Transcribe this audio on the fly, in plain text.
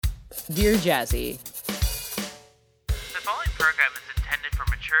Dear Jazzy. The following program is intended for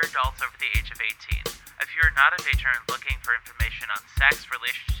mature adults over the age of 18. If you are not a patron looking for information on sex,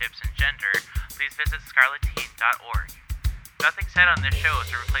 relationships, and gender, please visit scarletteen.org. Nothing said on this show is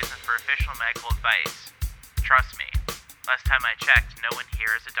a replacement for official medical advice. Trust me, last time I checked, no one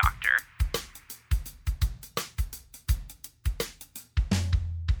here is a doctor.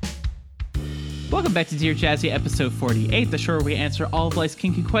 Welcome back to Dear Jazzy, episode 48, the show where we answer all of life's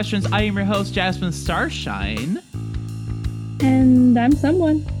kinky questions. I am your host, Jasmine Starshine. And I'm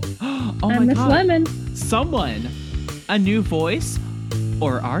someone. Oh I'm my Miss God. Lemon. Someone. A new voice?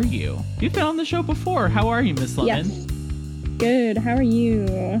 Or are you? You've been on the show before. How are you, Miss Lemon? Yes. Good. How are you?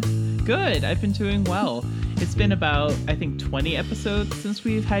 Good. I've been doing well. It's been about, I think, 20 episodes since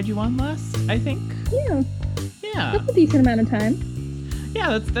we've had you on last, I think. Yeah. Yeah. That's a decent amount of time.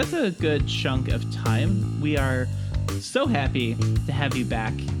 Yeah, that's a good chunk of time. We are so happy to have you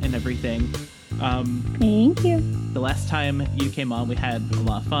back and everything. Thank you. The last time you came on, we had a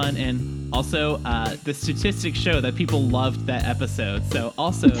lot of fun, and also the statistics show that people loved that episode. So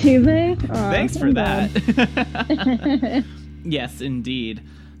also, Do they? thanks for that. Yes, indeed.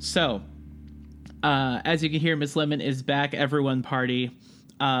 So, as you can hear, Miss Lemon is back. Everyone party.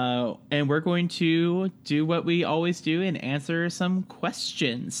 And we're going to do what we always do and answer some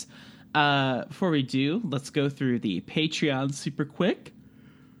questions. Before we do, let's go through the Patreon super quick.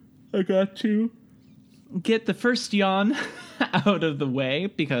 I got to get the first yawn out of the way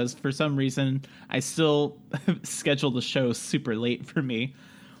because for some reason I still scheduled the show super late for me.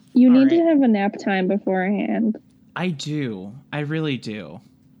 You All need right. to have a nap time beforehand. I do. I really do.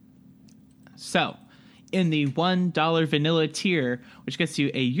 So, in the $1 vanilla tier, which gets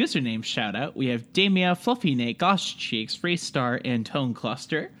you a username shout out, we have Damia, Fluffy Nate, Gosh Cheeks, Race Star, and Tone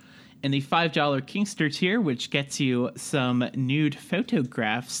Cluster. In the $5 Kingster tier, which gets you some nude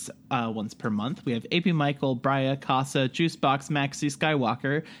photographs once per month, we have AP Michael, Brya, Casa, Juicebox, Maxi,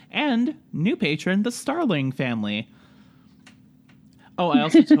 Skywalker, and new patron, the Starling family. Oh, I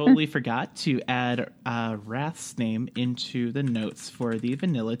also totally forgot to add Wrath's name into the notes for the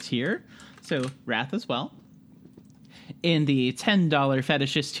vanilla tier. So, Wrath as well. In the $10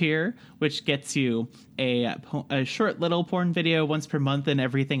 fetishist tier, which gets you a short little porn video once per month and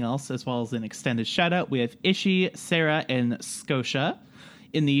everything else, as well as an extended shout out, we have Ishi, Sarah, and Scotia.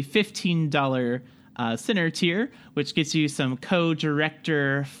 In the $15 Sinner tier, which gets you some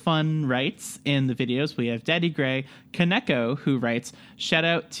co-director fun writes in the videos, we have Daddy Gray, Kaneko, who writes, shout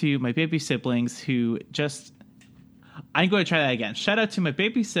out to my baby siblings who just... I'm going to try that again. Shout out to my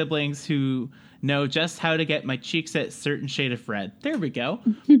baby siblings who know just how to get my cheeks a certain shade of red. There we go.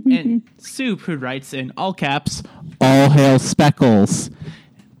 And Soup, who writes in all caps, all hail Speckles.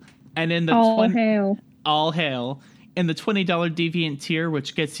 And in the All hail. all hail. In the $20 deviant tier,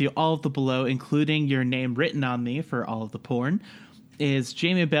 which gets you all of the below, including your name written on me for all of the porn, is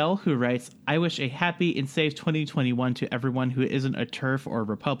Jamie Bell, who writes, I wish a happy and safe 2021 to everyone who isn't a TERF or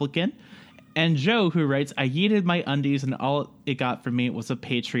Republican. And Joe, who writes, I yeeted my undies and all it got for me was a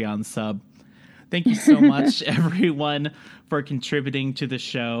Patreon sub. Thank you so much, everyone, for contributing to the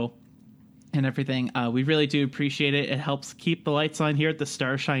show and everything. We really do appreciate it. It helps keep the lights on here at the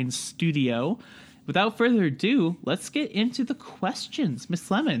Starshine Studio. Without further ado, let's get into the questions.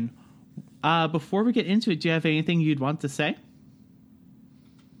 Miss Lemon, before we get into it, do you have anything you'd want to say?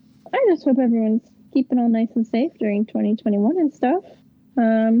 I just hope everyone's keeping all nice and safe during 2021 and stuff.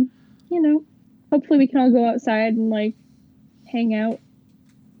 Hopefully we can all go outside and, hang out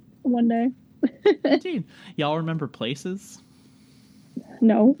one day. Indeed. Y'all remember places?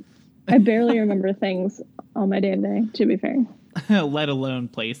 No. I barely remember things on my day-to-day, to be fair. Let alone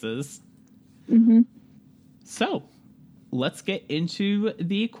places. Mm-hmm. So, let's get into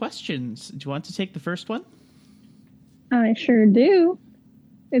the questions. Do you want to take the first one? I sure do.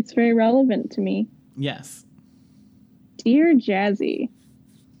 It's very relevant to me. Yes. Dear Jazzy,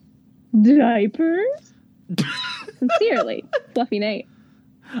 diapers? Sincerely, Fluffy Nate.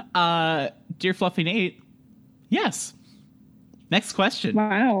 Dear Fluffy Nate, yes. Next question.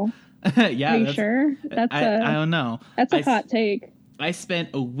 Wow. Yeah. Are you sure? I don't know. That's a hot take. I spent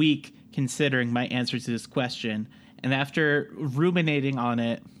a week considering my answer to this question, and after ruminating on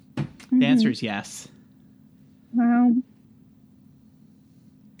it, the answer is yes. Wow.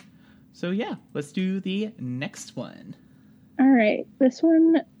 So yeah, let's do the next one. All right. This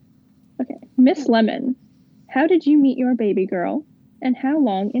one. Okay. Miss Lemon, how did you meet your baby girl? And how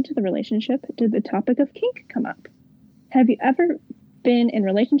long into the relationship did the topic of kink come up? Have you ever been in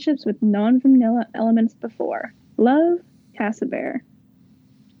relationships with non-vanilla elements before? Love, Casa Bear.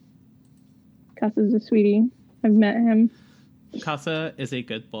 Casa's a sweetie. I've met him. Casa is a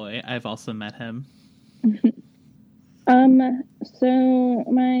good boy. I've also met him. So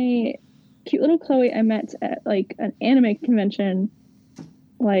my cute little Chloe I met at like an anime convention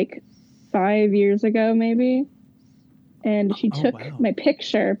like 5 years ago maybe. And she took wow. my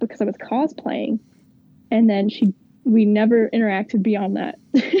picture because I was cosplaying. And then we never interacted beyond that.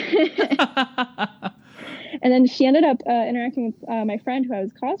 And then she ended up interacting with my friend who I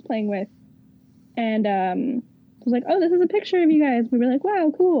was cosplaying with. And was like, oh, this is a picture of you guys. We were like,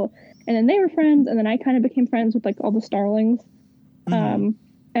 wow, cool. And then they were friends. And then I kind of became friends with like all the starlings. And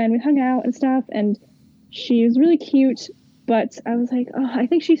we hung out and stuff. And she was really cute. But I was like, oh, I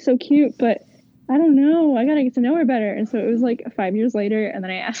think she's so cute. But I don't know. I got to get to know her better. And so it was like 5 years later. And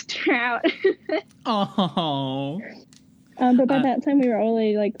then I asked her out. Oh. But by that time, we were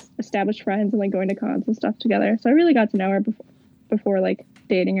already like established friends and like going to cons and stuff together. So I really got to know her before like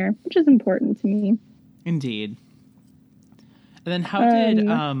dating her, which is important to me. Indeed. And then how did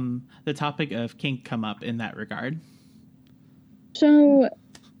the topic of kink come up in that regard? So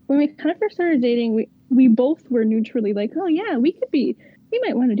when we kind of first started dating, we both were neutrally like, oh yeah, we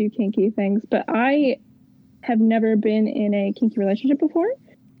might want to do kinky things. But I have never been in a kinky relationship before.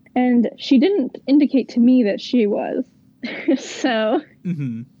 And she didn't indicate to me that she was. So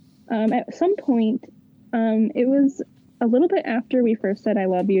at some point, it was a little bit after we first said I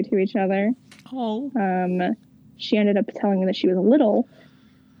love you to each other. Oh. She ended up telling me that she was a little,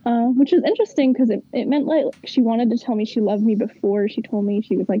 which is interesting because it meant like she wanted to tell me she loved me before she told me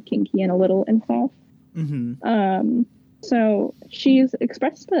she was like kinky and a little and stuff. So she's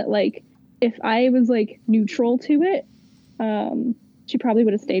expressed that like if I was like neutral to it, she probably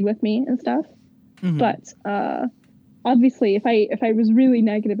would have stayed with me and stuff. But obviously, if I was really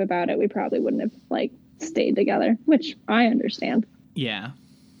negative about it, we probably wouldn't have like stayed together, which I understand. Yeah.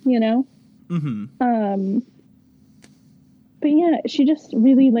 You know. But yeah, she just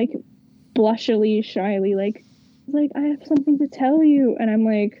really like blushily, shyly like I have something to tell you, and I'm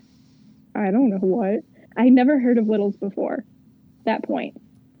like, I don't know what. I never heard of littles before that point.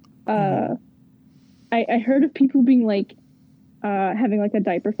 I heard of people being like having like a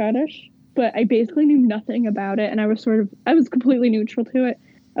diaper fetish, but I basically knew nothing about it, and I was completely neutral to it.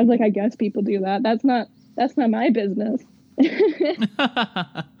 I was like, I guess people do that. That's not my business.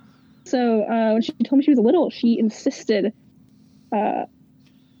 So when she told me she was little, she insisted that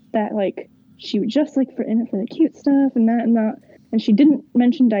like she would just like for the cute stuff and that, and she didn't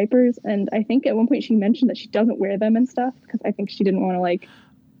mention diapers. And I think at one point she mentioned that she doesn't wear them and stuff because I think she didn't want to like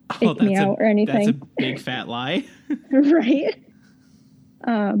take me out or anything. That's a big fat lie. Right.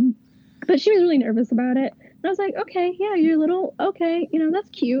 But she was really nervous about it. And I was like, okay, yeah, you're little. Okay, that's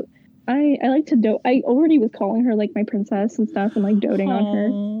cute. I like to dote. I already was calling her like my princess and stuff and like doting on her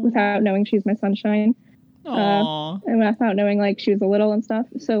without knowing she's my sunshine. And without knowing like she was a little and stuff.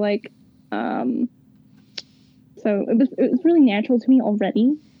 So like, so it was really natural to me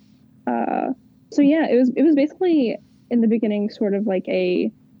already. So yeah, it was basically in the beginning sort of like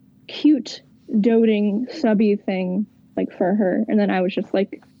a cute doting subby thing like for her, and then I was just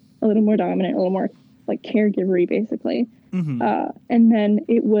like a little more dominant, a little more like caregivery basically. And then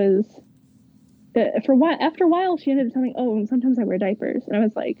it was after a while she ended up telling me, oh, and sometimes I wear diapers, and I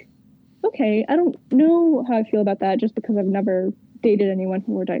was like, okay, I don't know how I feel about that just because I've never dated anyone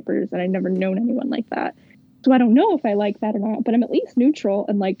who wore diapers and I've never known anyone like that, so I don't know if I like that or not, but I'm at least neutral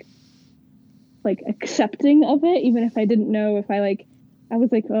and like accepting of it, even if I didn't know if I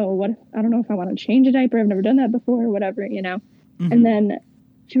was like, oh, what if, I don't know if I want to change a diaper, I've never done that before or whatever, And then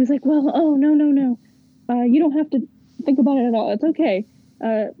she was like, well, oh, no, you don't have to think about it at all, it's okay,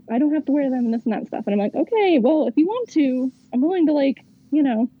 I don't have to wear them and this and that stuff. And I'm like, okay, well, if you want to, I'm willing to like,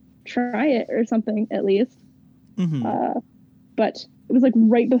 try it or something at least. But it was like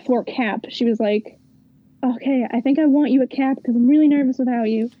right before CAP, she was like, okay, I think I want you at CAP because I'm really nervous without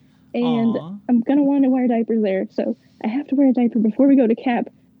you, and I'm gonna want to wear diapers there, so I have to wear a diaper before we go to CAP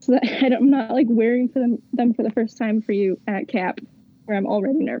so that I'm not like wearing them for the first time for you at CAP where I'm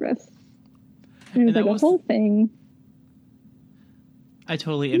already nervous. And it was like a whole thing. I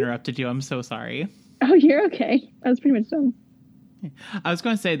totally interrupted you. I'm so sorry. Oh, you're okay. I was pretty much done. I was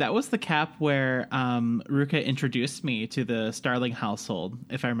going to say that was the CAP where Ruka introduced me to the Starling household,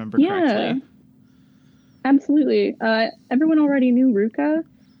 if I remember correctly. Absolutely. Everyone already knew Ruka.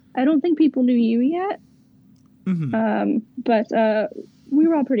 I don't think people knew you yet. But we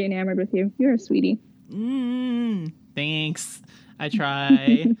were all pretty enamored with you. You're a sweetie. Thanks. I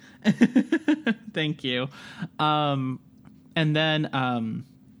try. Thank you. And then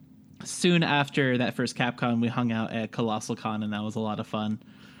soon after that first Capcom, we hung out at Colossal Con, and that was a lot of fun.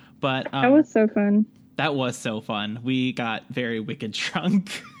 But that was so fun. That was so fun. We got very wicked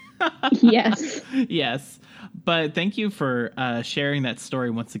drunk. Yes. Yes. But thank you for sharing that story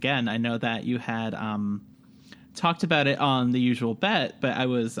once again. I know that you had talked about it on The Usual Bet, but I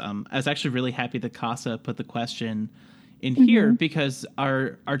was actually really happy that Casa put the question in here because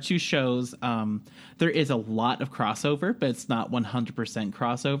our two shows, there is a lot of crossover, but it's not 100%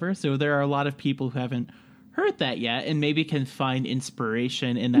 crossover. So there are a lot of people who haven't heard that yet and maybe can find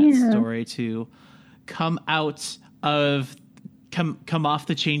inspiration in that story to come off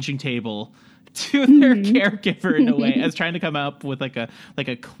the changing table to their caregiver in a way, as trying to come up with like a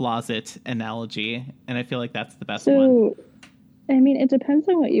closet analogy. And I feel like that's the best one. I mean, it depends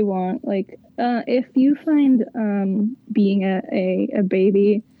on what you want. Like, if you find being a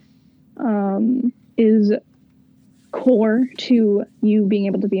baby is core to you being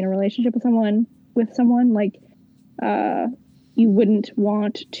able to be in a relationship with someone, like, you wouldn't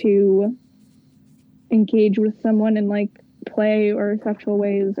want to engage with someone in like play or sexual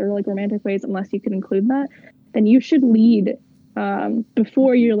ways or like romantic ways unless you could include that, then you should lead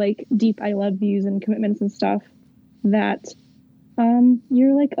before you're like deep I love yous and commitments and stuff, that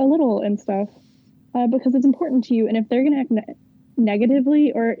you're like a little and stuff, because it's important to you. And if they're gonna act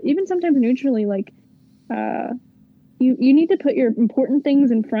negatively or even sometimes neutrally, like you need to put your important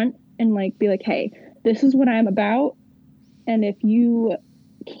things in front and like be like, hey, this is what I'm about, and if you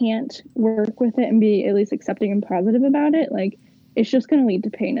can't work with it and be at least accepting and positive about it, like it's just going to lead to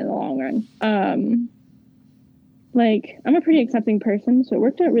pain in the long run. Like, I'm a pretty accepting person, so it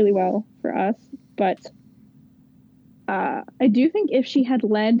worked out really well for us, but I do think if she had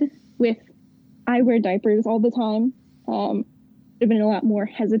led with I wear diapers all the time, I've been a lot more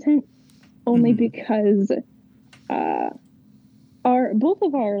hesitant, only because both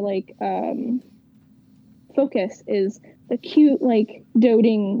of our like focus is the cute, like,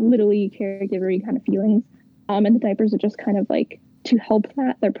 doting, little-y, caregiver-y kind of feelings. And the diapers are just kind of, like, to help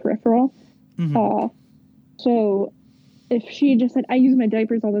that. They're peripheral. So if she just said, I use my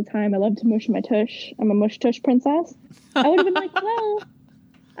diapers all the time, I love to mush my tush, I'm a mush-tush princess, I would have been like, well,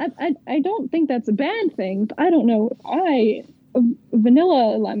 I don't think that's a bad thing, but I don't know if I,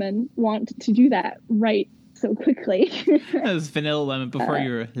 vanilla lemon, want to do that right so quickly. That was vanilla lemon before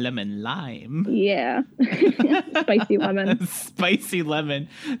your lemon lime. Yeah. Spicy lemon. Spicy lemon.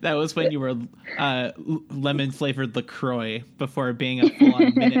 That was when you were lemon flavored LaCroix before being a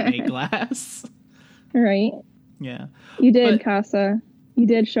full-on Minute Maid glass. Right. Yeah. You did, Casa. You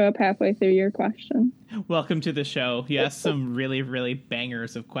did show up halfway through your question. Welcome to the show. You asked some really, really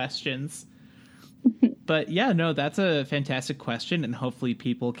bangers of questions. But yeah, no, that's a fantastic question, and hopefully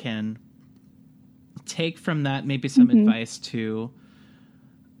people can take from that maybe some advice to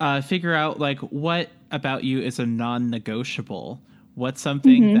figure out like what about you is a non-negotiable, what's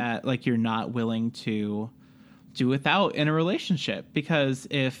something that like you're not willing to do without in a relationship. Because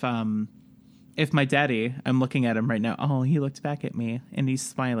if my daddy, I'm looking at him right now, oh, he looked back at me and he's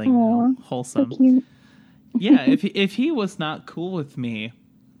smiling now, wholesome. So cute. Yeah, if he was not cool with me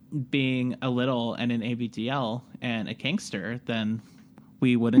being a little and an ABDL and a kinkster, then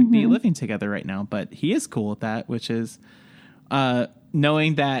we wouldn't be living together right now. But he is cool with that, which is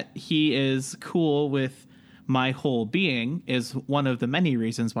knowing that he is cool with my whole being is one of the many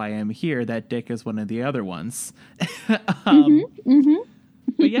reasons why I'm here. That dick is one of the other ones. But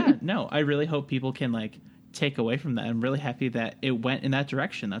yeah, no, I really hope people can like take away from that. I'm really happy that it went in that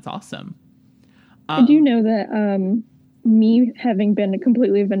direction. That's awesome. I do know that me having been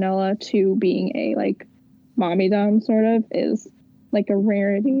completely vanilla to being a like mommy dom sort of is like a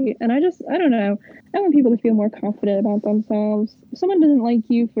rarity, and I don't know, I want people to feel more confident about themselves. If someone doesn't like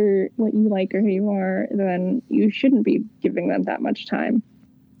you for what you like or who you are, then you shouldn't be giving them that much time.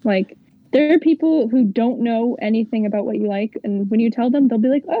 Like, there are people who don't know anything about what you like, and when you tell them, they'll be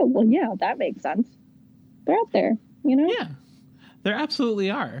like, oh, well, yeah, that makes sense. They're out there, you know? Yeah, there absolutely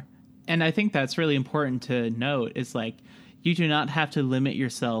are. And I think that's really important to note is like, you do not have to limit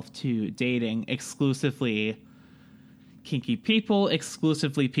yourself to dating exclusively kinky people,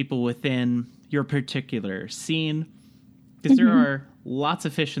 exclusively people within your particular scene, because there are lots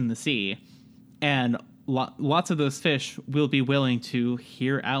of fish in the sea, and lots of those fish will be willing to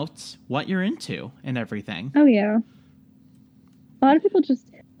hear out what you're into and everything. Oh yeah, a lot of people just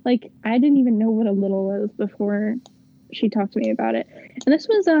like, I didn't even know what a little was before she talked to me about it, and this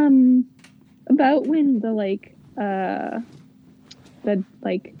was about when the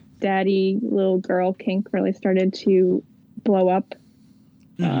daddy little girl kink really started to blow up.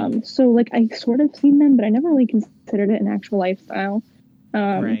 So like, I sort of seen them, but I never really considered it an actual lifestyle.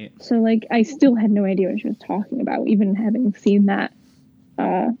 Right. So like, I still had no idea what she was talking about, even having seen that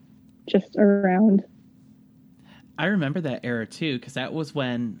just around I remember that era too, because that was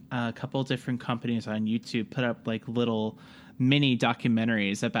when a couple different companies on YouTube put up like little mini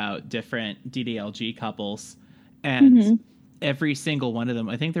documentaries about different DDLG couples, and every single one of them,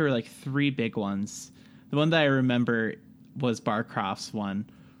 I think there were like 3 big ones. The one that I remember was Barcroft's one,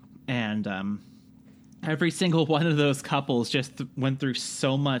 and every single one of those couples just went through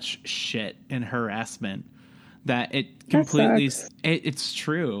so much shit and harassment that it completely it's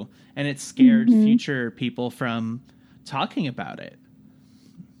true, and it scared future people from talking about it,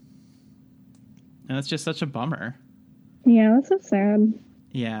 and it's just such a bummer. Yeah, that's so sad.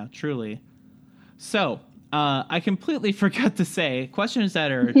 Yeah, truly. So I completely forgot to say, questions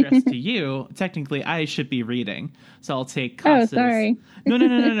that are addressed to you, technically I should be reading, so I'll take Costa's. Oh, sorry.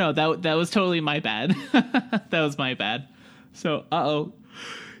 No. That was totally my bad. That was my bad. So,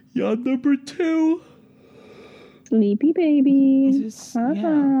 you're number 2. Sleepy baby.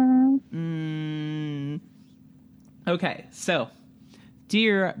 Yeah. Okay, so,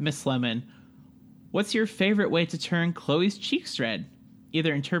 dear Miss Lemon, what's your favorite way to turn Chloe's cheeks red?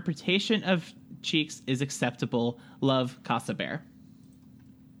 Either interpretation of cheeks is acceptable. Love, Casa Bear.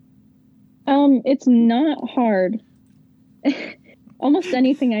 It's not hard. Almost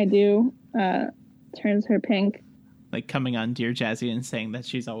anything I do turns her pink. Like coming on Dear Jazzy and saying that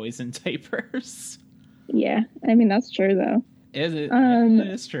she's always in diapers. Yeah, I mean that's true though. Is it? It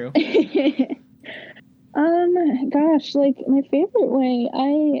is true. Gosh, like my favorite way,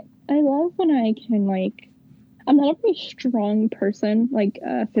 I love when I can, like, I'm not a very strong person, like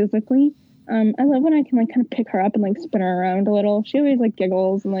physically. I love when I can like kind of pick her up and like spin her around a little. She always like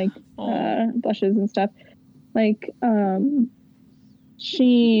giggles and like blushes and stuff. Like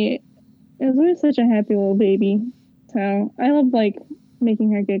she is always such a happy little baby. So I love like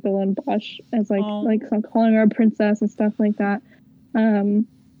making her giggle and blush as like so calling her a princess and stuff like that. I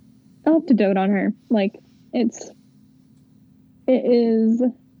love to dote on her. Like it's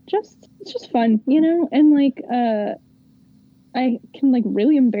just fun, you know? And like I can like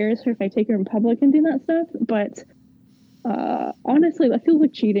really embarrass her if I take her in public and do that stuff, but honestly that feels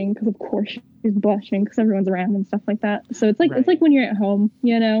like cheating because of course she's blushing because everyone's around and stuff like that. So it's like It's like when you're at home,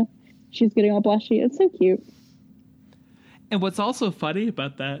 you know, she's getting all blushy. It's so cute. And what's also funny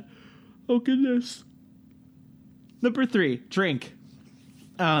about that, oh goodness, number 3, drink.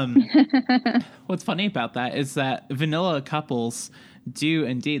 What's funny about that is that vanilla couples do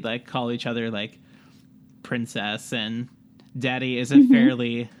indeed like call each other like princess and daddy is a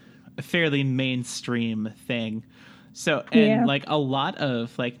fairly mainstream thing. So, and like a lot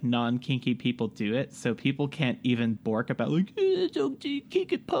of like non-kinky people do it, so people can't even bork about like don't do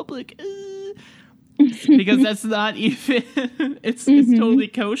kink in public because that's not even it's totally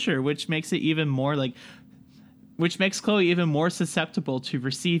kosher, which makes it even more like, which makes Chloe even more susceptible to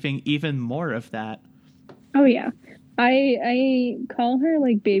receiving even more of that. Oh yeah, I call her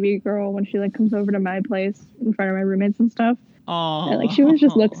like baby girl when she like comes over to my place in front of my roommates and stuff. Oh, like she always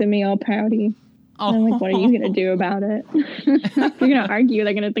just looks at me all pouty. And I'm like, what are you gonna do about it? If you're gonna argue,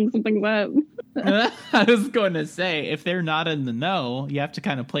 they're gonna think something's up. I was going to say, if they're not in the know, you have to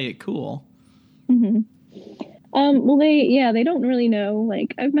kind of play it cool. Well, they don't really know.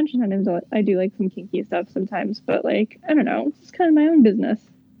 Like I've mentioned sometimes I do like some kinky stuff sometimes, but like I don't know, it's kind of my own business,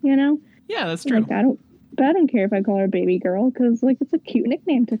 you know? Yeah, that's true. Like I don't care if I call her baby girl because like it's a cute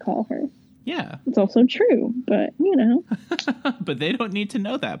nickname to call her. Yeah, it's also true, but you know. But they don't need to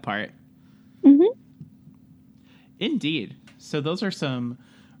know that part. Indeed. So those are some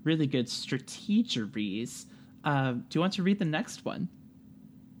really good strategeries. Do you want to read the next one?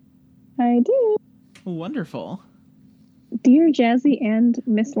 I do. Wonderful. Dear Jazzy and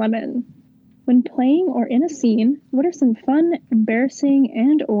Miss Lemon, when playing or in a scene, what are some fun, embarrassing,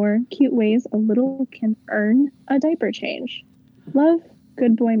 and or cute ways a little can earn a diaper change? Love,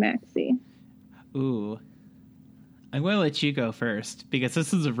 good boy Maxie. Ooh. I'm going to let you go first, because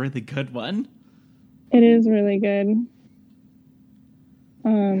this is a really good one. It is really good.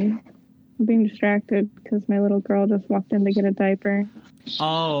 I'm being distracted because my little girl just walked in to get a diaper.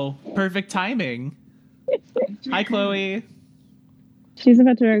 Oh, perfect timing. Hi, Chloe. She's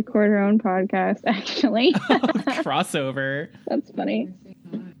about to record her own podcast, actually. Crossover. That's funny.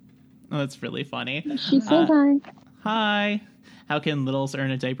 Oh, that's really funny. She said hi. Hi. How can littles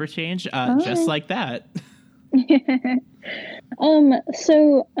earn a diaper change? Just like that.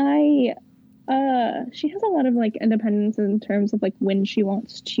 So she has a lot of like independence in terms of like when she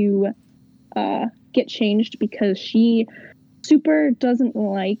wants to get changed because she super doesn't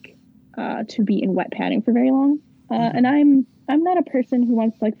like to be in wet padding for very long. And I'm not a person who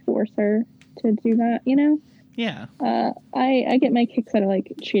wants to like force her to do that, you know? Yeah. I get my kicks out of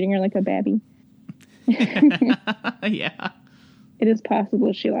like treating her like a babby. Yeah. It is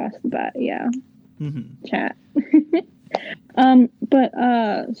possible she lost the bet. Yeah. Mm-hmm. Chat.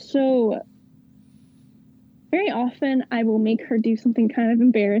 So very often I will make her do something kind of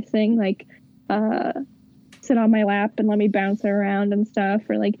embarrassing, like sit on my lap and let me bounce her around and stuff,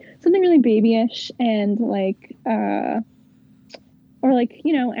 or like something really babyish, and like or like,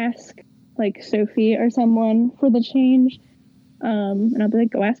 you know, ask like Sophie or someone for the change. And I'll be like,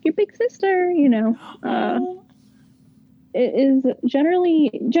 go ask your big sister, you know. It is generally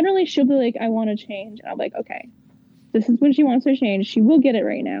she'll be like, I want to change. And I'll be like, okay, this is when she wants her change. She will get it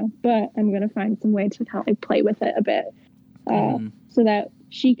right now, but I'm going to find some way to kind of like play with it a bit so that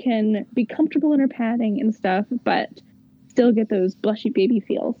she can be comfortable in her padding and stuff, but still get those blushy baby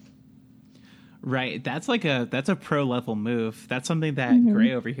feels. Right. That's a pro level move. That's something that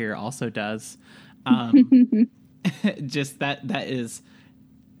Gray over here also does. Just that is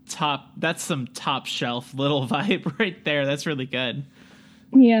that's some top shelf little vibe right there. That's really good.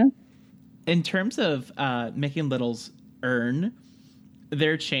 Yeah. In terms of making littles earn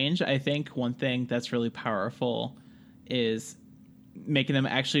their change, I think one thing that's really powerful is making them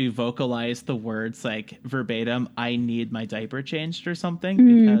actually vocalize the words like verbatim, I need my diaper changed or something,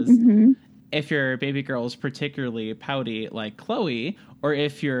 because if your baby girl is particularly pouty like Chloe, or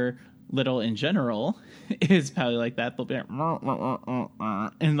if your little in general is pouty like that, they'll be like,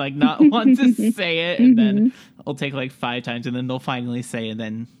 and like not want to say it, and then it'll take like 5 times, and then they'll finally say, and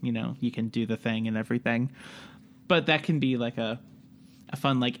then, you know, you can do the thing and everything. But that can be like a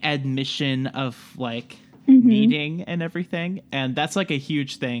fun like admission of like needing and everything, and that's like a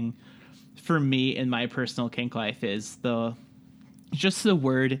huge thing for me in my personal kink life, is just the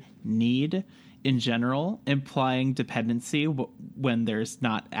word need in general, implying dependency when there's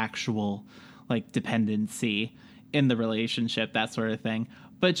not actual like dependency in the relationship, that sort of thing.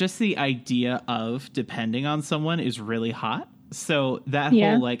 But just the idea of depending on someone is really hot. So that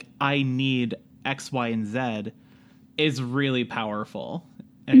whole like, I need X, Y, and Z is really powerful.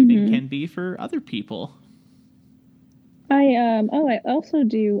 And I think can be for other people. I also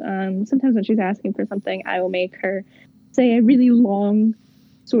do, sometimes when she's asking for something, I will make her say a really long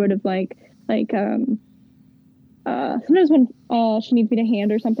sort of sometimes when she needs me to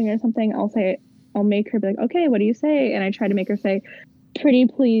hand or something, I'll make her be like, okay, what do you say? And I try to make her say, pretty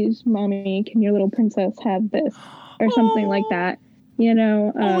please, mommy, can your little princess have this? Or something like that, you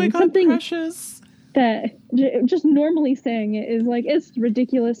know. Oh my God, something precious. That just normally saying it is like, it's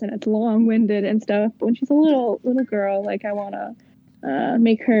ridiculous and it's long-winded and stuff, but when she's a little girl, like, I want to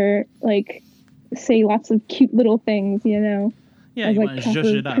make her like say lots of cute little things, you know. Yeah, as, you like, want to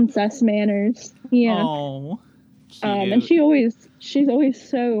zhuzh it up. Princess manners. Yeah. Oh, cute. And she's always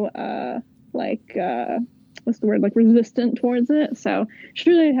so what's the word, like resistant towards it. So she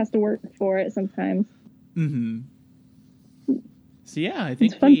really has to work for it sometimes. So yeah, I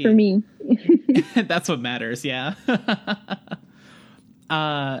think it's fun for me. That's what matters. Yeah.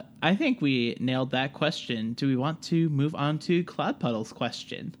 I think we nailed that question. Do we want to move on to Cloud Puddle's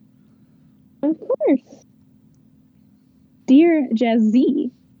question? Of course. Dear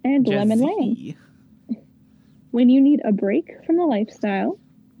Jazzy and Lemon Lang, when you need a break from the lifestyle,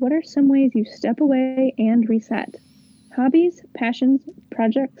 what are some ways you step away and reset? Hobbies, passions,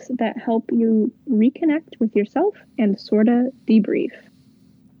 projects that help you reconnect with yourself and sorta debrief.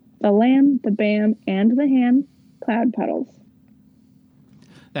 The lamb, the bam, and the ham, Cloud Puddles.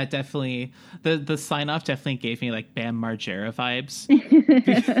 That definitely, the sign off definitely gave me like Bam Margera vibes.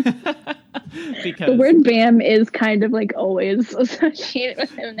 Because the word Bam is kind of like always associated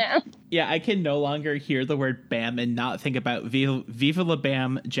with him now. Yeah, I can no longer hear the word Bam and not think about Viva La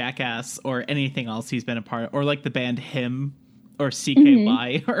Bam, Jackass, or anything else he's been a part of, or like the band Him, or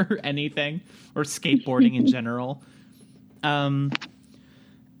CKY, or anything, or skateboarding in general.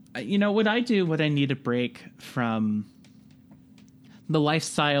 You know, when I need a break from the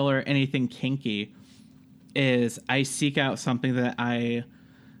lifestyle or anything kinky, is I seek out something that I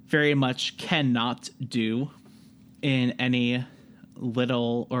very much cannot do in any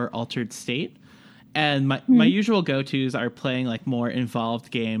little or altered state. And my usual go-tos are playing like more involved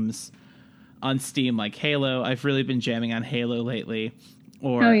games on Steam, like Halo. I've really been jamming on Halo lately.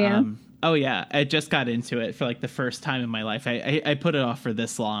 Or oh yeah, I just got into it for like the first time in my life. I put it off for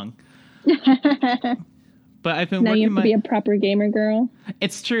this long. But I've been now working you have to be a proper gamer girl.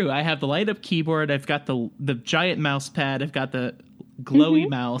 It's true. I have the light up keyboard. I've got the giant mouse pad. I've got the glowy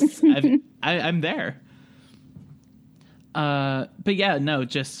mouse. I'm there. But yeah, no,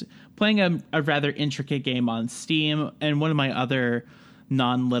 just playing a rather intricate game on Steam, and one of my other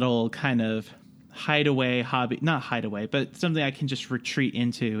non-little kind of hideaway hobby, not hideaway, but something I can just retreat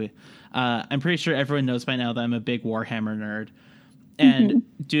into. I'm pretty sure everyone knows by now that I'm a big Warhammer nerd, and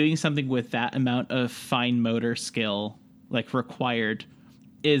doing something with that amount of fine motor skill like required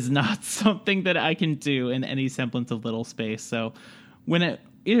is not something that I can do in any semblance of little space. So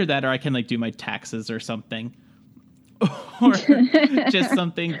either that or I can like do my taxes or something, or just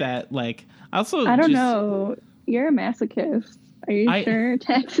something that like also I don't know. You're a masochist. Are you sure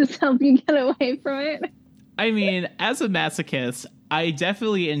taxes help you get away from it? I mean, as a masochist, I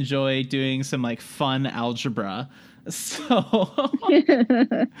definitely enjoy doing some like fun algebra. So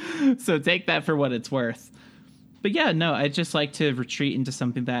so take that for what it's worth. But yeah, no, I just like to retreat into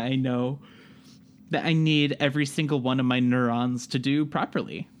something that I know that I need every single one of my neurons to do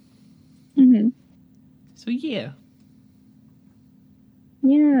properly. So yeah.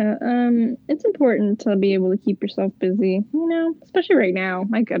 Yeah, it's important to be able to keep yourself busy, you know, especially right now.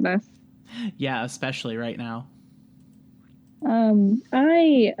 My goodness. Yeah, especially right now.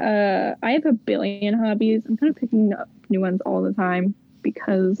 I have a billion hobbies. I'm kind of picking up new ones all the time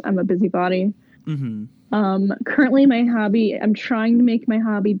because I'm a busybody. Currently my hobby, I'm trying to make my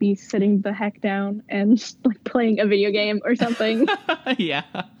hobby be sitting the heck down and like playing a video game or something. Yeah.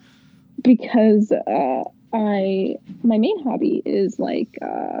 Because my main hobby is like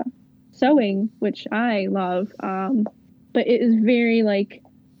sewing, which I love. But it is very like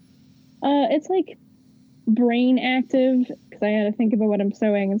it's like brain active because I gotta think about what I'm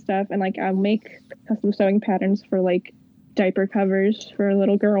sewing and stuff, and like I'll make custom sewing patterns for like diaper covers for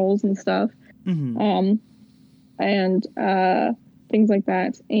little girls and stuff. And things like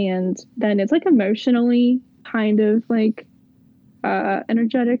that. And then it's like emotionally kind of like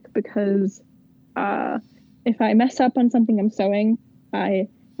energetic because if I mess up on something I'm sewing, I'm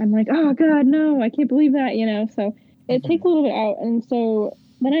like, oh god, no, I can't believe that, you know. So it takes a little bit out, and so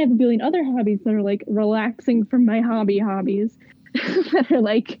then I have a billion other hobbies that are like relaxing from my hobbies that are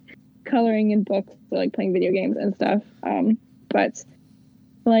like coloring in books or like playing video games and stuff. But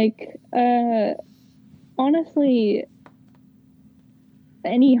like honestly,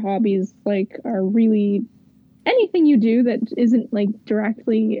 any hobbies like are really anything you do that isn't like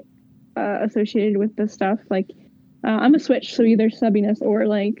directly associated with this stuff. Like I'm a switch, so either subbiness or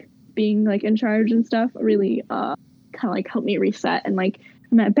like being like in charge and stuff really kind of like help me reset and like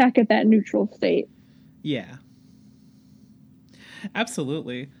I'm back at that neutral state. Yeah,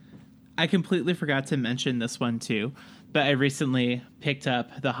 absolutely. I completely forgot to mention this one too, but I recently picked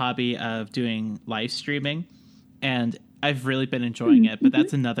up the hobby of doing live streaming, and I've really been enjoying it. But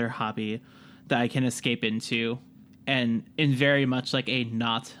that's another hobby that I can escape into, and in very much like a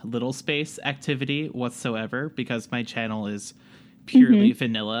not little space activity whatsoever, because my channel is purely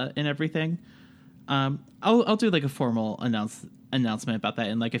vanilla and everything. I'll do like a formal announcement about that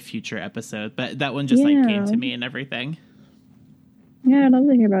in like a future episode, but that one just like came to me and everything. Yeah, I'd love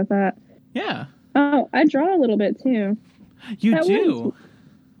to hear about that. Yeah. Oh, I draw a little bit too. You do?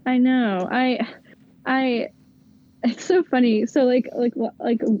 I know. I it's so funny. So like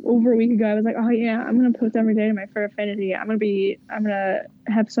over a week ago I was like, oh yeah, I'm gonna post every day to my Fur Affinity. I'm gonna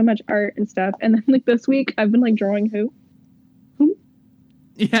have so much art and stuff. And then like this week I've been like drawing who?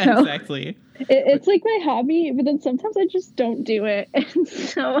 Yeah, exactly. It's like my hobby, but then sometimes I just don't do it. And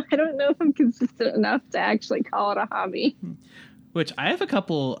so I don't know if I'm consistent enough to actually call it a hobby. Which I have a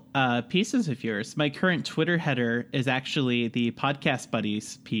couple pieces of yours. My current Twitter header is actually the Podcast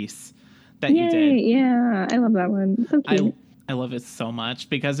Buddies piece that you did. Yeah, I love that one. It's so cute. I love it so much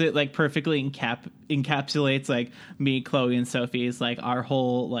because it like perfectly encapsulates like me, Chloe, and Sophie's like our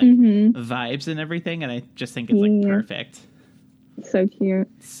whole like vibes and everything, and I just think it's like perfect. So cute.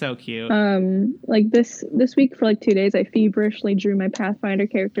 So cute. Like this week for like 2 days I feverishly drew my Pathfinder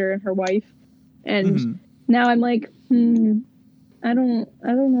character and her wife. And now I'm like, I don't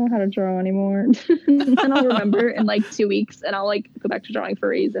know how to draw anymore. And I'll remember in like 2 weeks and I'll like go back to drawing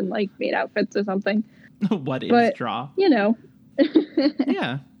furries and like made outfits or something. What is draw? You know.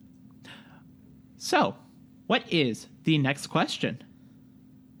 Yeah. So, what is the next question?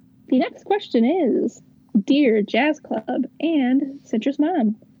 The next question is, Dear Jazz Club and Citrus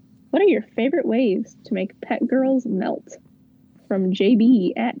Mom, what are your favorite ways to make pet girls melt? From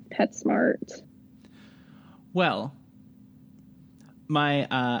JB at PetSmart. Well,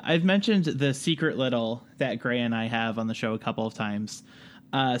 I've mentioned the Secret Little that Gray and I have on the show a couple of times.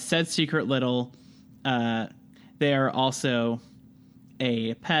 Said Secret Little, they are also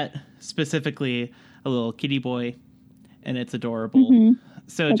a pet, specifically a little kitty boy, and it's adorable.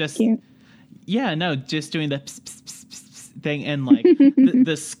 So that's just cute. Yeah, no, just doing the pss, pss, pss, pss thing and like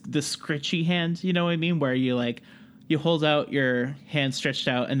the scritchy hand, you know what I mean, where you like you hold out your hand stretched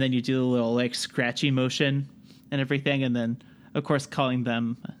out, and then you do the little like scratchy motion and everything, and then of course calling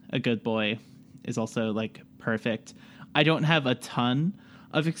them a good boy is also like perfect. I don't have a ton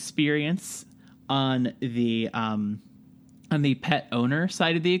of experience on the pet owner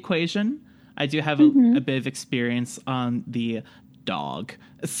side of the equation. I do have a bit of experience on the dog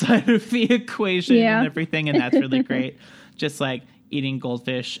side of the equation and everything, and that's really great. Just like eating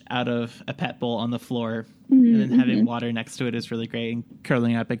goldfish out of a pet bowl on the floor and then having water next to it is really great, and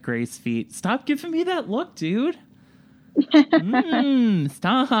curling up at Gray's feet. Stop giving me that look, dude.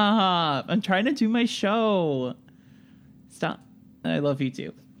 Stop. I'm trying to do my show. Stop. I love you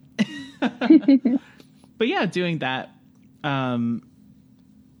too. But yeah, doing that and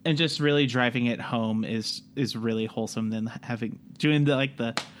just really driving it home is really wholesome. Then doing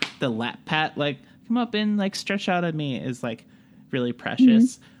the lap pat, like come up and like stretch out at me, is like really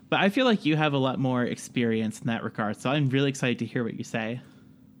precious. But I feel like you have a lot more experience in that regard, so I'm really excited to hear what you say.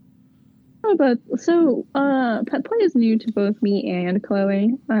 Oh, but so pet play is new to both me and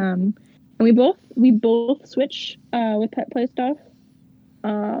Chloe, and we both switch with pet play stuff,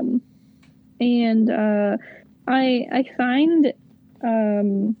 and I find it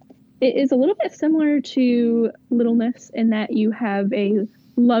is a little bit similar to Littleness in that you have a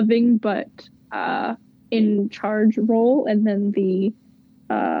loving but in charge role, and then the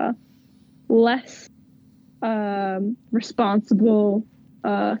less responsible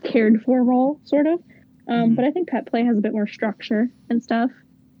cared for role, sort of. But I think pet play has a bit more structure and stuff.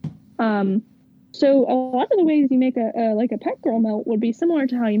 So a lot of the ways you make a pet girl melt would be similar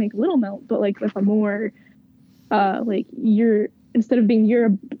to how you make a little melt, but like with a more like instead of being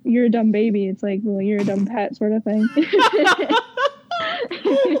you're a dumb baby, it's like, well, you're a dumb pet sort of thing.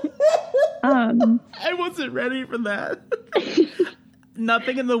 I wasn't ready for that.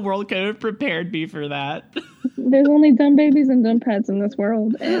 Nothing in the world could have prepared me for that. There's only dumb babies and dumb pets in this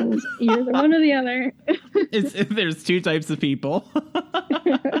world, and you're the one or the other. There's two types of people.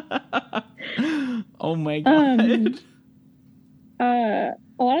 Oh my god. A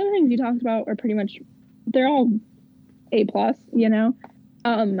lot of the things you talked about are pretty much, they're all A+, you know?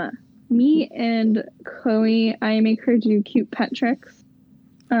 Me and Chloe, I make her do cute pet tricks.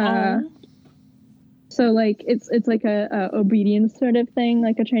 So like it's like a obedience sort of thing,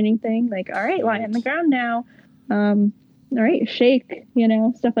 like a training thing. Like, all right, lie on the ground now. All right, shake, you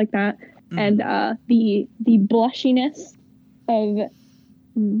know, stuff like that. And the blushiness of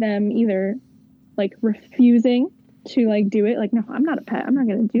them either like refusing to like do it, like, no, I'm not a pet, I'm not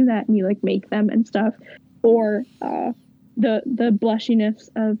gonna do that, and you like make them and stuff, or the blushiness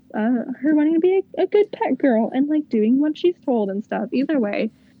of her wanting to be a good pet girl and like doing what she's told and stuff. Either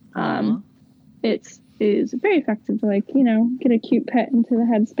way, it is very effective to like, you know, get a cute pet into the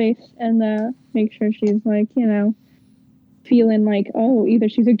headspace and make sure she's like, you know, feeling like, oh, either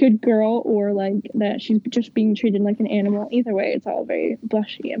she's a good girl or like that she's just being treated like an animal. Either way, it's all very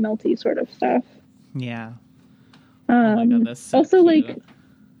blushy and melty sort of stuff. Yeah. Oh my god, that's so also cute.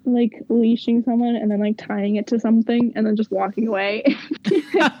 like leashing someone and then like tying it to something and then just walking away.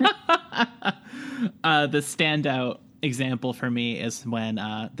 The standout example for me is when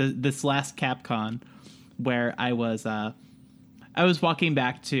this last Capcom, where I was walking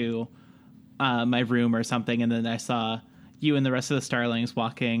back to my room or something, and then I saw you and the rest of the Starlings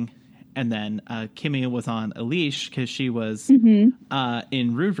walking, and then Kimmy was on a leash because she was in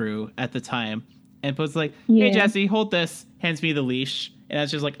Ruru at the time, and was like, "Hey Jesse, hold this," hands me the leash, and I was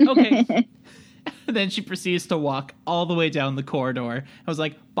just like, "Okay." And then she proceeds to walk all the way down the corridor. I was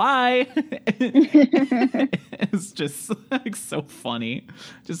like, bye. It's just like so funny.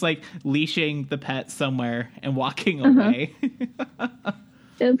 Just like leashing the pet somewhere and walking away.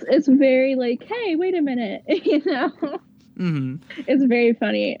 It's very like, hey, wait a minute, you know? It's very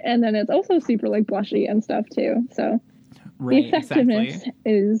funny. And then it's also super like blushy and stuff too. So right, the effectiveness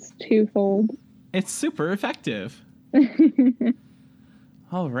is twofold. It's super effective.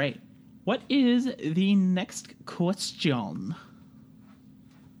 All right. What is the next question?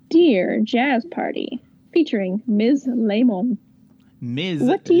 Dear Jazz Party, featuring Ms. Lemon. Ms.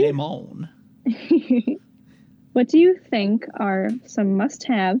 Lemon. What do you think are some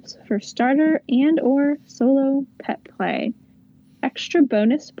must-haves for starter and or solo pet play? Extra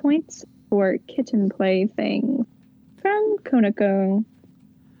bonus points for kitten play things. From Konako.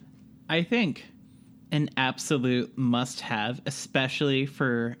 I think an absolute must-have, especially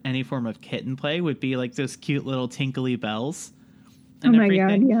for any form of kitten play, would be like those cute little tinkly bells. And my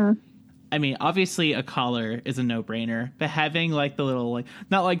god, yeah. I mean, obviously a collar is a no-brainer, but having like the little, like,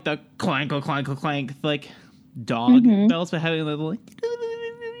 not like the clank, clank, clank, like dog bells, but having a little like,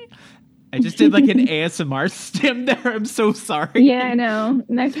 I just did like an ASMR stim there. I'm so sorry. Yeah, I know.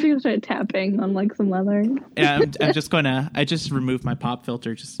 Next we're gonna start tapping on like some leather. Yeah, I'm just gonna. I just removed my pop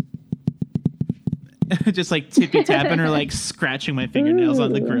filter. Just like tippy tapping or like scratching my fingernails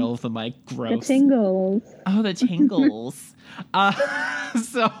on the grill of the mic. The Gross. tingles. Oh, the tingles.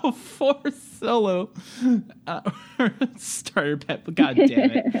 So for solo starter pet, god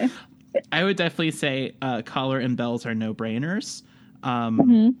damn it. I would definitely say collar and bells are no-brainers.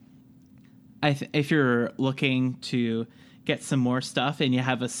 If you're looking to get some more stuff and you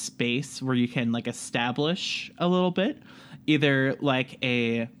have a space where you can like establish a little bit, either like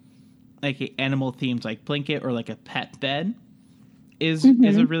a animal themed like blanket or like a pet bed is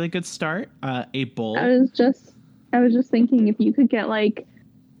a really good start. A bowl. I was just thinking if you could get like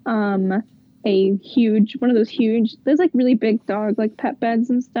a huge one of those huge, there's like really big dog like pet beds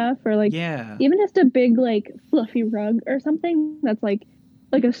and stuff, or like even just a big like fluffy rug or something that's like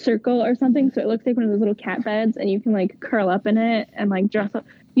a circle or something, so it looks like one of those little cat beds, and you can like curl up in it and like dress up.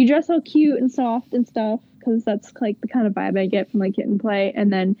 You dress all cute and soft and stuff, because that's like the kind of vibe I get from like Kit and Play.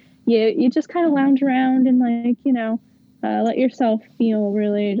 And then you just kind of lounge around and like, you know, let yourself feel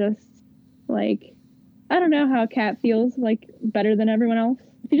really just like, I don't know how a cat feels, like better than everyone else.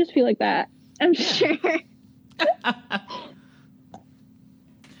 If you just feel like that, I'm sure.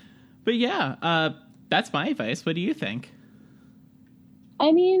 But yeah, that's my advice. What do you think?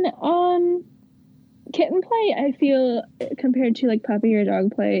 I mean, Kitten Play, I feel, compared to like puppy or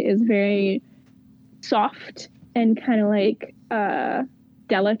dog play, is very soft and kind of like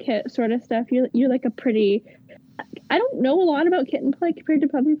delicate sort of stuff. You're like a pretty, I don't know a lot about Kitten Play compared to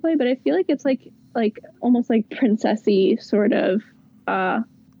puppy play, but I feel like it's like almost like princessy sort of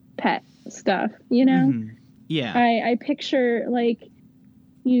pet stuff, you know? Mm-hmm. Yeah. I picture like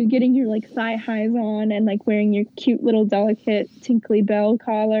you getting your like thigh highs on and like wearing your cute little delicate tinkly bell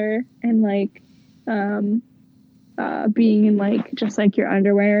collar and like being in like just like your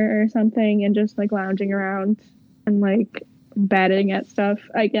underwear or something and just like lounging around and like batting at stuff,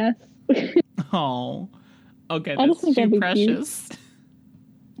 I guess. Oh, okay, I that's just think that'd too be precious. cute.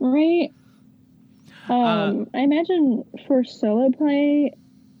 Right? I imagine for solo play,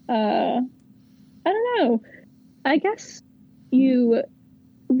 I don't know. I guess you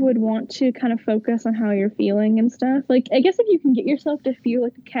would want to kind of focus on how you're feeling and stuff. Like, I guess if you can get yourself to feel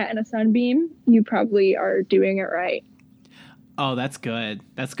like a cat in a sunbeam, you probably are doing it right. Oh, that's good.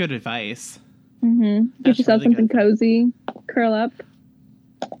 That's good advice. Mm-hmm. Get yourself really something good. cozy, curl up.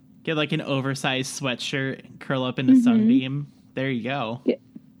 Get like an oversized sweatshirt, and curl up in a sunbeam. There you go.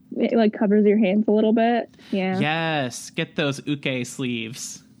 It like covers your hands a little bit. Yeah. Yes, get those uke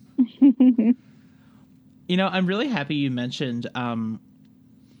sleeves. You know, I'm really happy you mentioned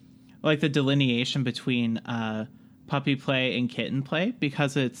like the delineation between puppy play and kitten play,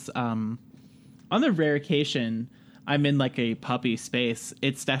 because it's on the rare occasion I'm in like a puppy space,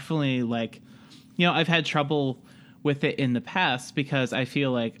 it's definitely like, you know, I've had trouble with it in the past because I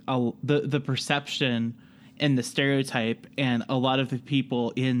feel like the perception and the stereotype and a lot of the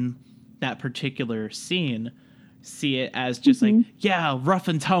people in that particular scene see it as just like, yeah, rough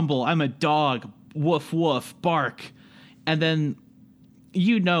and tumble, I'm a dog, woof woof, bark. And then,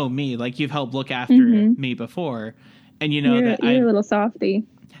 you know me, like you've helped look after me before, and you know you're that a little softy.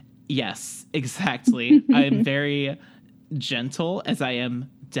 Yes, exactly. I am very gentle as I am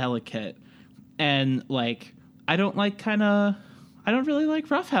delicate. And like I don't really like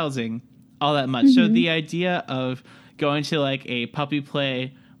roughhousing all that much. So the idea of going to like a puppy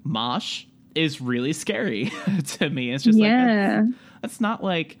play mosh is really scary to me. It's just like that's not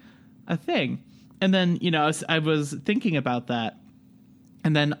like a thing. And then, you know, I was thinking about that.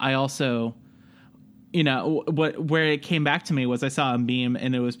 And then I also, you know, where it came back to me was I saw a meme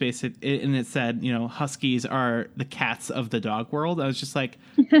and it was and it said, you know, huskies are the cats of the dog world. I was just like,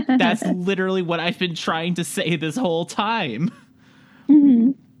 that's literally what I've been trying to say this whole time.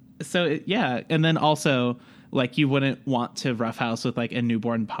 So yeah. And then also like you wouldn't want to roughhouse with like a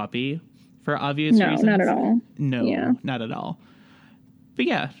newborn puppy for obvious reasons. No, not at all. No, not at all. But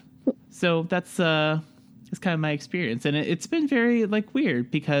yeah, so that's kind of my experience, and it's been very like weird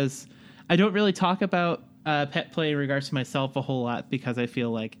because I don't really talk about pet play in regards to myself a whole lot because I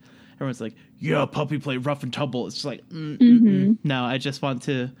feel like everyone's like, yeah, puppy play, rough and tumble. It's just like, no, I just want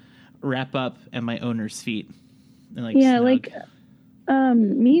to wrap up at my owner's feet and like snug. Like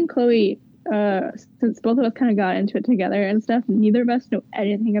me and Chloe, since both of us kind of got into it together and stuff, neither of us know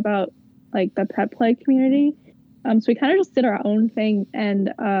anything about like the pet play community. So we kind of just did our own thing,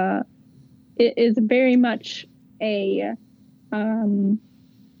 and it is very much a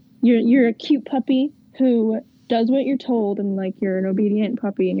you're a cute puppy who does what you're told, and like you're an obedient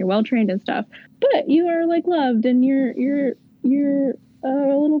puppy and you're well trained and stuff, but you are like loved and you're a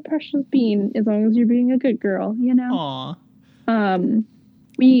little precious bean as long as you're being a good girl, you know. Aw.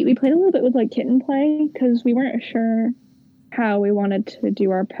 We played a little bit with like kitten play because we weren't sure how we wanted to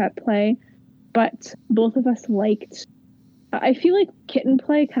do our pet play, but both of us liked. I feel like kitten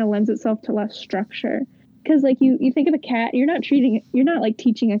play kind of lends itself to less structure because like you think of a cat, you're not like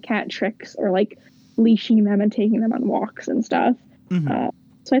teaching a cat tricks or like leashing them and taking them on walks and stuff. Mm-hmm.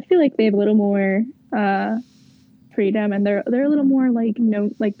 So I feel like they have a little more freedom, and they're a little more like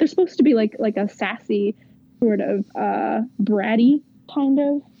like they're supposed to be like a sassy sort of bratty kind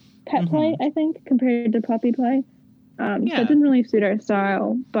of pet play, I think, compared to puppy play. So it didn't really suit our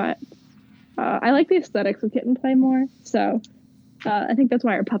style, but I like the aesthetics of kitten play more. So I think that's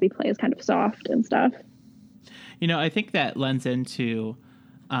why our puppy play is kind of soft and stuff. You know, I think that lends into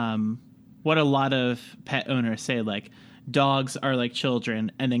what a lot of pet owners say, like dogs are like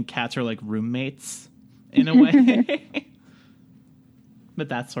children and then cats are like roommates in a way. But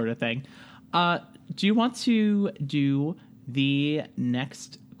that sort of thing. Do you want to do the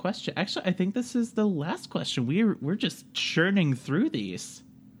next question? Actually, I think this is the last question. We're just churning through these.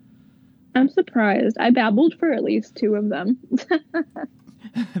 I'm surprised. I babbled for at least 2 of them.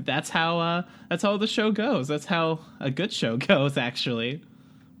 That's how the show goes. That's how a good show goes, actually.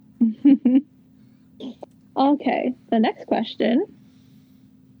 Okay, the next question.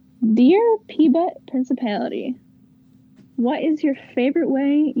 Dear Peabut Principality, what is your favorite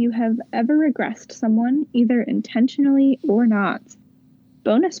way you have ever regressed someone, either intentionally or not?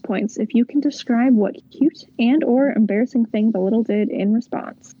 Bonus points if you can describe what cute and or embarrassing thing the little did in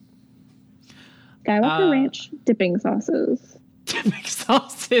response. Skywalker Ranch dipping sauces. Dipping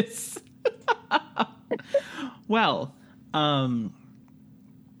sauces. Well, I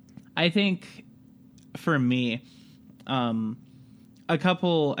think for me, a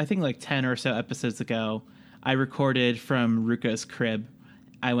couple, I think like 10 or so episodes ago, I recorded from Ruka's crib.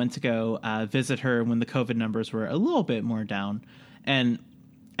 I went to go visit her when the COVID numbers were a little bit more down. And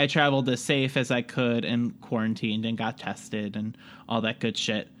I traveled as safe as I could and quarantined and got tested and all that good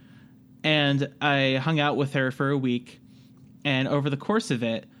shit. And I hung out with her for a week. And over the course of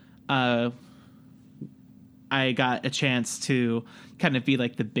it, I got a chance to kind of be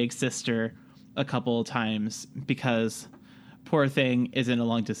like the big sister a couple of times because poor thing is in a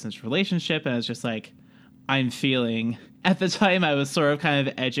long distance relationship. And I was just like, I'm feeling, at the time I was sort of kind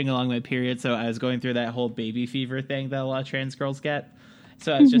of edging along my period. So I was going through that whole baby fever thing that a lot of trans girls get.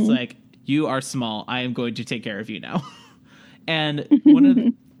 So I was just like, you are small. I am going to take care of you now. And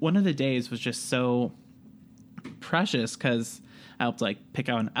one of the days was just so precious because I helped like pick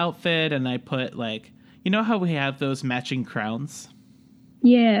out an outfit and I put like, you know how we have those matching crowns?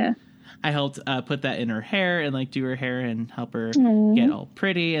 Yeah. I helped put that in her hair and like do her hair and help her Aww. get all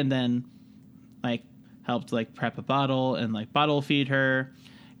pretty, and then like helped like prep a bottle and like bottle feed her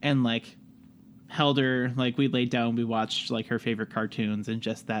and like held her, like we laid down, we watched like her favorite cartoons and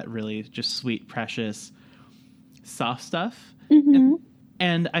just that really just sweet, precious, soft stuff.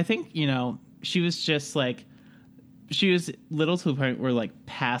 And I think, you know, she was just like, she was little to the point where like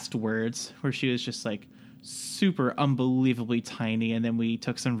past words, where she was just like super unbelievably tiny. And then we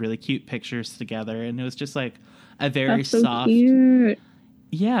took some really cute pictures together, and it was just like a very That's so soft, cute.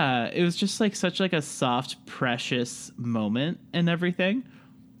 yeah, it was just like such like a soft, precious moment and everything.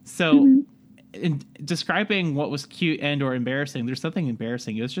 So in describing what was cute and or embarrassing, there's something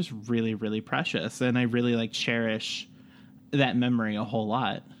embarrassing. It was just really, really precious. And I really like cherish that memory a whole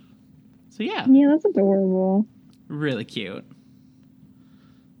lot. So yeah. Yeah, that's adorable. Really cute.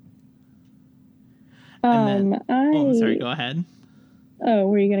 Oh, sorry, go ahead. Oh,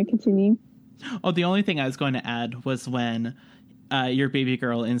 were you going to continue? Oh, the only thing I was going to add was when your baby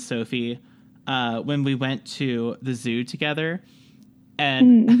girl and Sophie, when we went to the zoo together,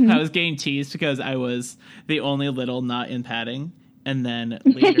 and I was getting teased because I was the only little not in padding. And then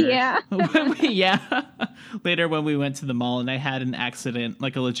later, later when we went to the mall and I had an accident,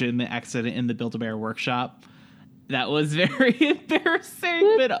 like a legitimate accident in the Build-A-Bear workshop, that was very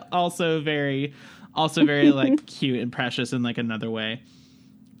embarrassing, but also very like cute and precious in like another way.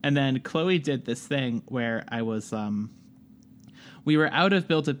 And then Chloe did this thing where I was, we were out of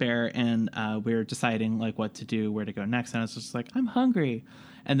Build-A-Bear and we were deciding like what to do, where to go next. And I was just like, I'm hungry.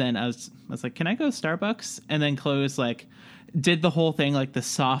 And then I was like, can I go to Starbucks? And then Chloe was like, did the whole thing, like the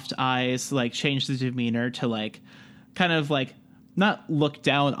soft eyes, like change the demeanor to like kind of like not look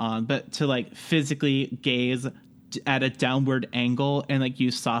down on, but to like physically gaze at a downward angle and like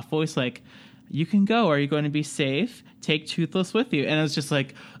use soft voice, like, you can go. Are you going to be safe? Take Toothless with you. And I was just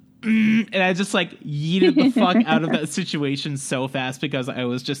like, and I just like yeeted the fuck out of that situation so fast because I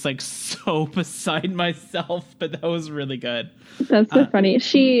was just like so beside myself. But that was really good. That's so funny.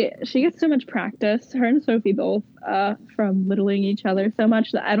 She gets so much practice. Her and Sophie both from littling each other so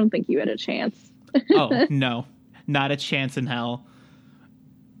much that I don't think you had a chance. Oh no, not a chance in hell.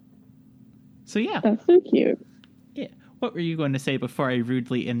 So yeah. That's so cute. Yeah. What were you going to say before I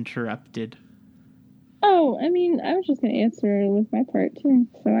rudely interrupted? Oh, I mean, I was just going to answer with my part too,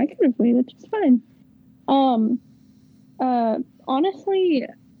 so I could have waited just fine. Honestly,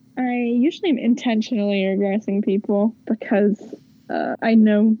 I usually am intentionally regressing people because I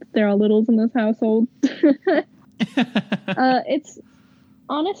know there are littles in this household. It's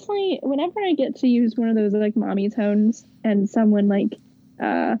honestly, whenever I get to use one of those like mommy tones and someone like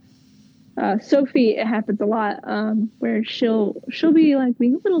Sophie, it happens a lot, where she'll be like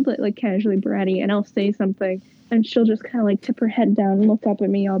being a little bit like casually bratty, and I'll say something, and she'll just kind of like tip her head down and look up at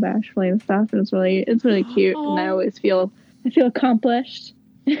me all bashfully and stuff, and it's really cute, and I always feel accomplished.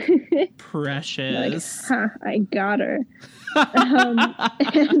 Precious. Like, I got her.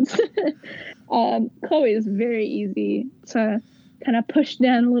 And Chloe is very easy to kind of push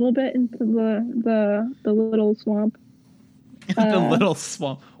down a little bit into the little swamp. The little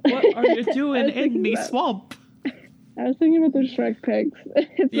swamp. What are you doing in the swamp? I was thinking about the Shrek pigs.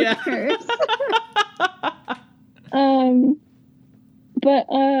 It's a curse. But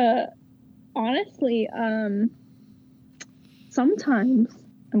honestly, sometimes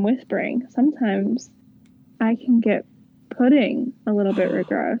I'm whispering. Sometimes I can get pudding a little bit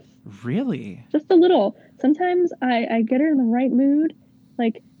regress. Really? Just a little. Sometimes I get her in the right mood.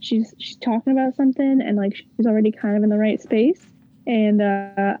 Like she's talking about something and like she's already kind of in the right space. And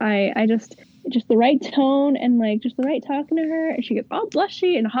I just the right tone and like just the right talking to her, and she gets all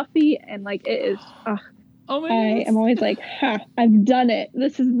blushy and huffy, and like it is. Oh my I am always like, I've done it.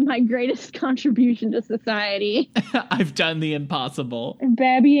 This is my greatest contribution to society. I've done the impossible.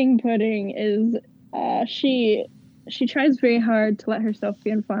 Babying pudding is she tries very hard to let herself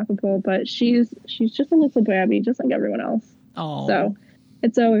be unflappable, but she's just a little babby, just like everyone else. Oh. So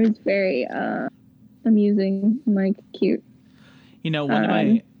it's always very amusing and like cute. You know,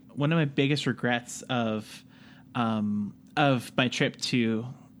 one of my biggest regrets of my trip to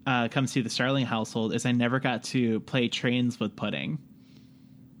come see the Starling household is I never got to play trains with Pudding.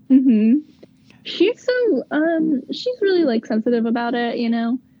 Mm-hmm. She's really like sensitive about it, you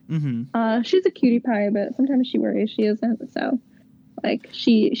know. Mm-hmm. She's a cutie pie, but sometimes she worries she isn't. So, like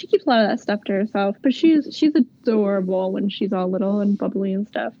she keeps a lot of that stuff to herself. But she's adorable when she's all little and bubbly and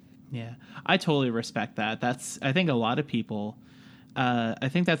stuff. Yeah, I totally respect that. I think a lot of people. I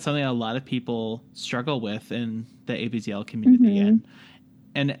think that's something a lot of people struggle with in the ABZL community,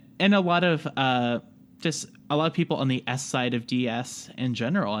 and a lot of just a lot of people on the S side of DS in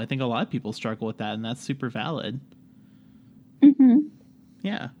general. I think a lot of people struggle with that, and that's super valid. Mm-hmm.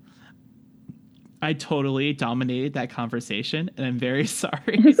 Yeah. I totally dominated that conversation, and I'm very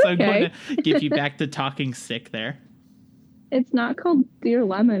sorry. So I'm going to give you back to talking sick there. It's not called Dear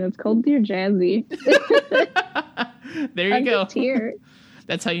Lemon. It's called Dear Jazzy. There you go. Just here.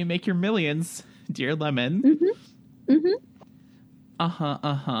 That's how you make your millions, Dear Lemon. Mm-hmm. Mm-hmm. Uh-huh,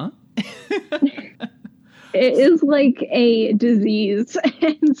 uh-huh. It is like a disease,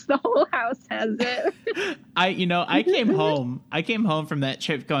 and the whole house has it. I came home from that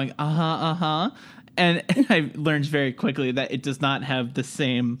trip going, uh-huh, and I learned very quickly that it does not have the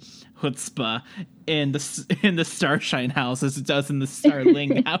same chutzpah in the Starshine house as it does in the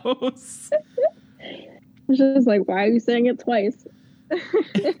Starling house. It's just like, why are you saying it twice?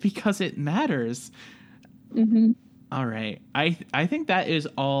 Because it matters. Mm-hmm. All right. I think that is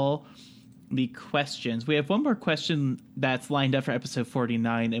all the questions. We have one more question that's lined up for episode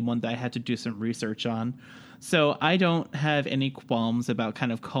 49 and one that I had to do some research on. So I don't have any qualms about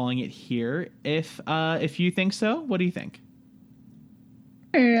kind of calling it here. If you think so, what do you think?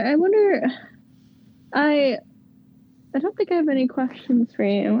 I wonder. I don't think I have any questions for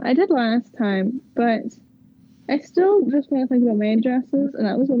you. I did last time, but I still just want to think about maid dresses, and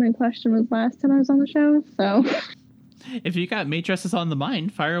that was what my question was last time I was on the show. So, if you got maid dresses on the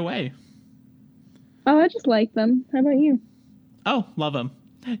mind, fire away. Oh, I just like them. How about you? Oh, love them.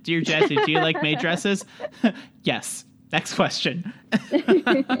 Dear Jazzy, do you like maid dresses? Yes. Next question.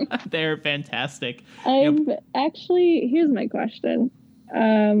 They're fantastic. Here's my question.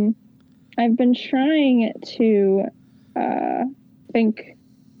 I've been trying to think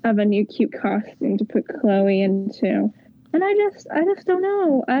of a new cute costume to put Chloe into, and I just don't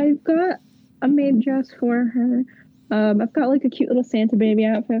know. I've got a maid dress for her. I've got like a cute little Santa baby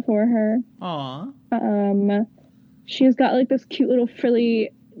outfit for her. Aww. She's got like this cute little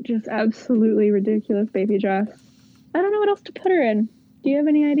frilly just absolutely ridiculous baby dress. I don't know what else to put her in. Do you have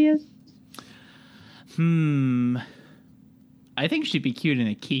any ideas? I think she'd be cute in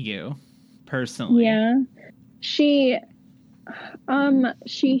a kigu, personally. Yeah. She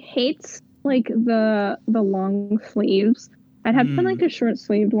hates like the long sleeves. I'd have put like a short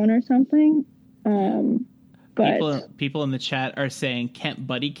sleeved one or something. But people in the chat are saying Kent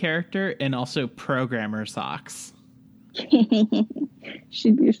Buddy character and also programmer socks.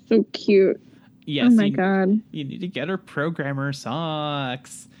 she'd be so cute. Yes. Oh my god. You need to get her programmer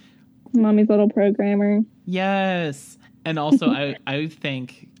socks. Mommy's little programmer. Yes. And also I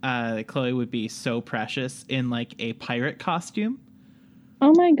think Chloe would be so precious in like a pirate costume.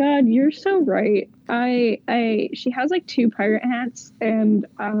 Oh my god, you're so right. She has like 2 pirate hats and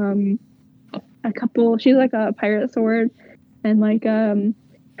a couple, she's like a pirate sword, and like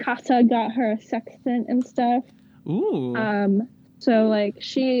Casa got her a sextant and stuff. Ooh. So like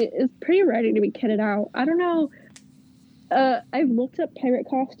she is pretty ready to be kitted out. I don't know. I've looked up pirate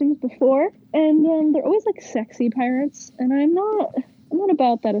costumes before, and they're always like sexy pirates, and I'm not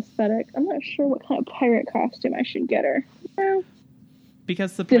about that aesthetic. I'm not sure what kind of pirate costume I should get her.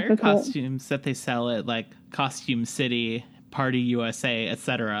 Because the pirate difficult. costumes that they sell at like Costume City, Party USA,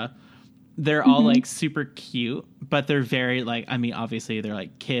 etc., they're all like super cute, but they're very like, I mean, obviously they're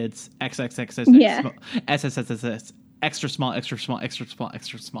like kids, XXXX, Yeah. SSSS, extra small, extra small, extra small,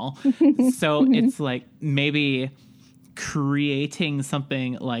 extra small. So it's like maybe creating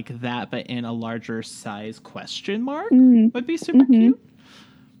something like that, but in a larger size question mark would be super cute.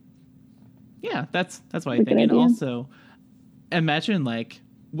 Yeah, that's what I think. And idea. also imagine like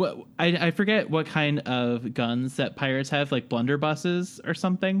what I forget what kind of guns that pirates have, like blunderbusses or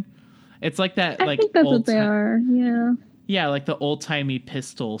something. It's like that, I like think that's old what they are. Yeah. Yeah, like the old timey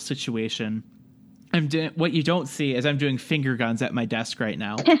pistol situation. What you don't see is I'm doing finger guns at my desk right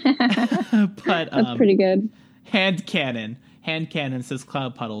now. But That's pretty good. hand cannon, says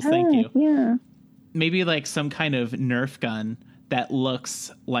Cloud Puddles. Thank you. Yeah. Maybe like some kind of Nerf gun that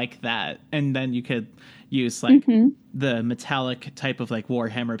looks like that, and then you could use like the metallic type of like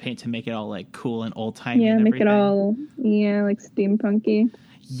Warhammer paint to make it all like cool and old timey. Yeah, and make everything. it all like steampunky.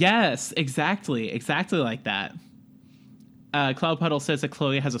 Yes, exactly like that. Cloud Puddle says that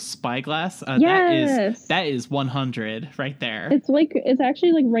Chloe has a spyglass. Yes. That is 100 right there. It's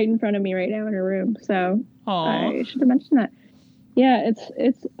actually like right in front of me right now in her room. So Aww. I should have mentioned that. Yeah,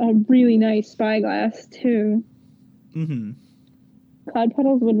 it's a really nice spyglass too. Mm-hmm. Cloud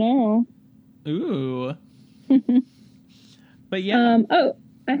Puddles would know. Ooh. But yeah. Oh,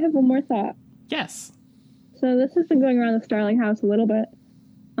 I have one more thought. Yes. So this has been going around the Starling house a little bit.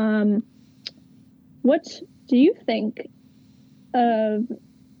 What do you think of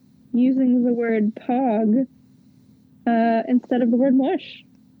using the word pog instead of the word mush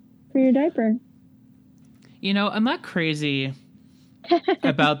for your diaper? You know, I'm not crazy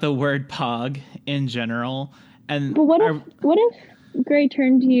about the word pog in general. But what if Gray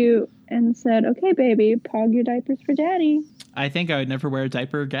turned to you and said, "Okay, baby, pog your diapers for daddy"? I think I would never wear a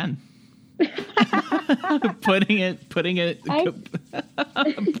diaper again. putting it very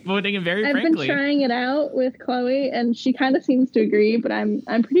I've frankly. been trying it out with Chloe, and she kind of seems to agree, but I'm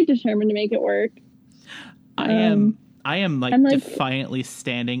pretty determined to make it work. I am like defiantly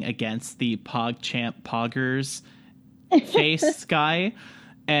standing against the PogChamp poggers face guy,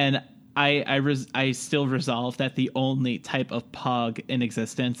 and I still resolve that the only type of pog in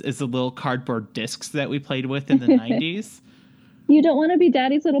existence is the little cardboard discs that we played with in the 90s. You don't want to be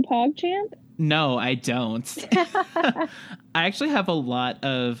daddy's little pog champ? No, I don't. I actually have a lot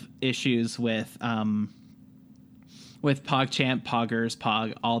of issues with PogChamp, poggers,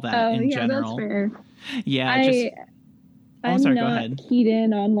 pog, all that in general. That's fair. Yeah, I'm sorry, not go ahead. keyed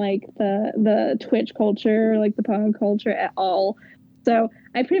in on like the Twitch culture, like the pog culture at all. So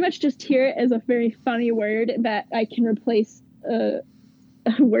I pretty much just hear it as a very funny word that I can replace a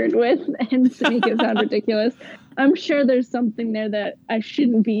word with and make it sound ridiculous. I'm sure there's something there that I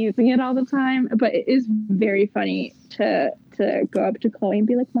shouldn't be using it all the time, but it is very funny to go up to Chloe and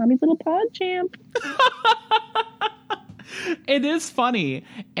be like, "Mommy's little pog champ." It is funny,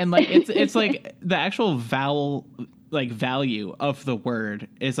 and like it's like the actual vowel like value of the word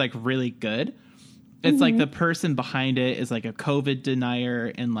is like really good. It's like the person behind it is like a COVID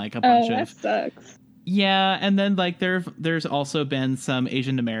denier and like a bunch that of sucks. Yeah, and then like there's also been some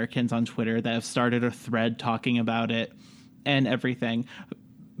Asian Americans on Twitter that have started a thread talking about it and everything.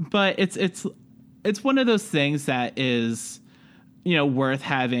 But it's one of those things that is worth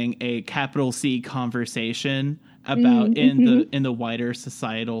having a capital C conversation about in the wider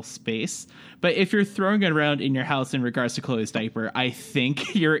societal space. But if you're throwing it around in your house in regards to Chloe's diaper, I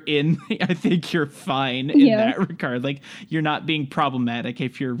think you're fine in that regard. Like, you're not being problematic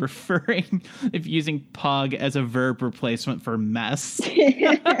if you're if using pog as a verb replacement for mess.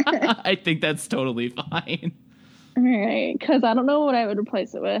 I think that's totally fine. All right, because I don't know what I would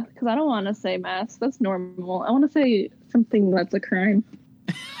replace it with, because I don't want to say mess. That's normal. I want to say something that's a crime.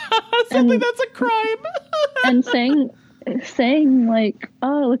 That's a crime. And saying like,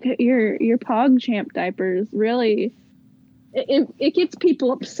 oh, look at your PogChamp diapers. Really, it gets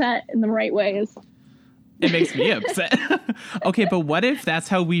people upset in the right ways. It makes me upset. Okay, but what if that's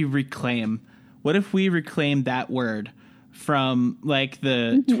how we reclaim? What if we reclaim that word from like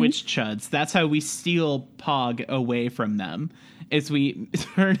the Twitch chuds? That's how we steal Pog away from them. Is we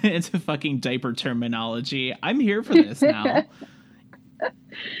turn it into fucking diaper terminology. I'm here for this now.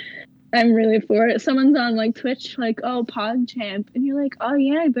 I'm really for it. Someone's on like Twitch, like, oh, PogChamp, and you're like, oh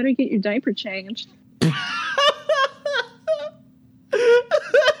yeah, I better get your diaper changed. I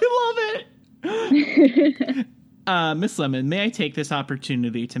love it. Miss Lemon, may I take this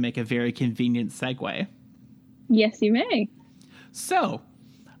opportunity to make a very convenient segue? Yes, you may. So,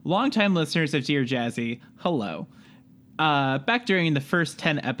 longtime listeners of Dear Jazzy, hello. Back during the first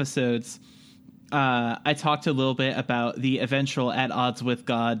 10 episodes, I talked a little bit about the eventual At Odds with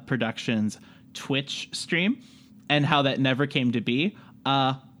God Productions Twitch stream and how that never came to be.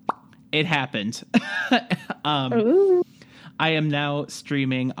 It happened. I am now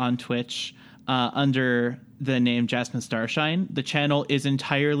streaming on Twitch under the name Jasmine Starshine. The channel is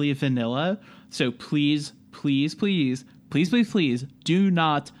entirely vanilla, so please do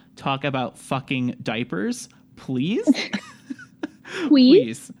not talk about fucking diapers. Please?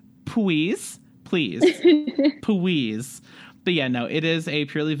 Please. But yeah, no, it is a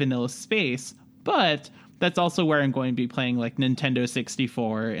purely vanilla space, but that's also where I'm going to be playing like Nintendo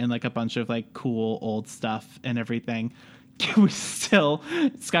 64 and like a bunch of like cool old stuff and everything. Can we still,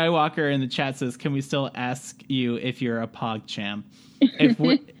 Skywalker in the chat says, can we still ask you if you're a PogChamp?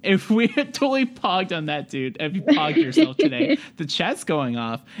 If we had totally pogged on that, dude, if you pogged yourself today, the chat's going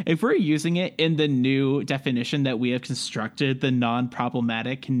off. If we're using it in the new definition that we have constructed, the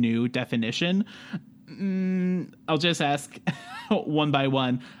non-problematic new definition, I'll just ask one by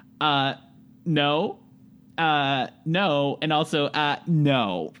one. No, and also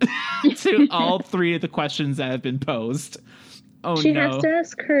no to all three of the questions that have been posed. Oh, she has to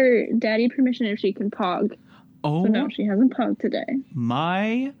ask her daddy permission if she can pog. Oh, so no, she hasn't pogged today.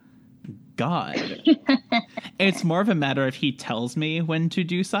 My God. It's more of a matter of he tells me when to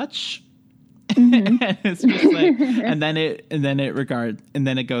do such. And it's just like, and then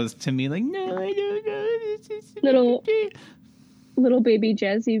it goes to me like, no, I don't know. Little baby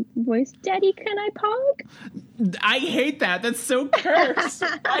jazzy voice, Daddy, can I pog? I hate that. That's so cursed.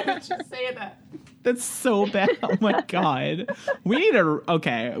 Why would you say that? That's so bad. Oh my God. We need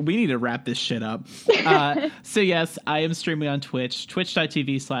to wrap this shit up. So yes, I am streaming on Twitch,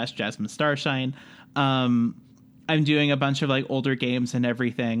 twitch.tv/Jasmine Starshine. I'm doing a bunch of like older games and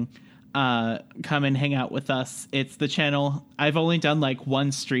everything. Come and hang out with us. It's the channel. I've only done like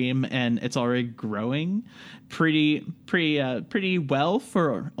one stream and it's already growing pretty well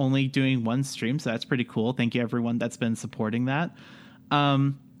for only doing one stream. So that's pretty cool. Thank you everyone that's been supporting that.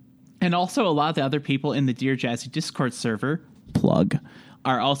 And also a lot of the other people in the Dear Jazzy Discord server, plug,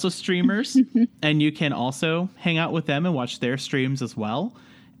 are also streamers. And you can also hang out with them and watch their streams as well.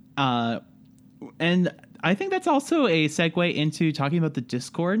 And I think that's also a segue into talking about the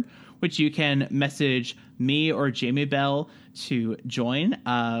Discord, which you can message me or Jamie Bell to join.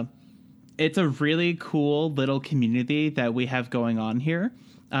 It's a really cool little community that we have going on here.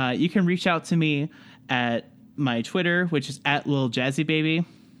 You can reach out to me at my Twitter, which is @LilJazzyBaby,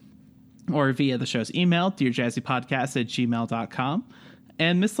 or via the show's email, dearjazzypodcast@gmail.com.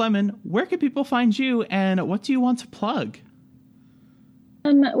 And Miss Lemon, where can people find you and what do you want to plug?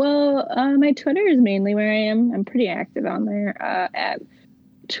 My Twitter is mainly where I am. I'm pretty active on there at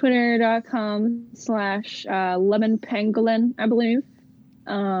twitter.com/lemonpangolin, I believe.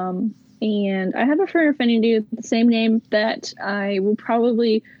 And I have a friend offending dude with the same name that I will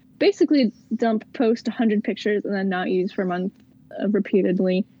probably basically post 100 pictures and then not use for a month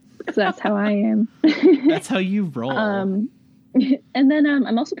repeatedly, because that's how I am. That's how you roll. And then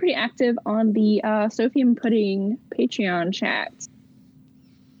I'm also pretty active on the Sophie and Pudding Patreon chat.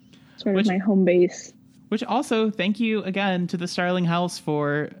 Sort of my home base. Which also, thank you again to the Starling House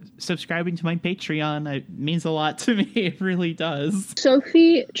for subscribing to my Patreon. It means a lot to me. It really does.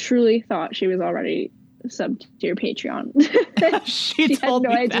 Sophie truly thought she was already subbed to your Patreon. She She told had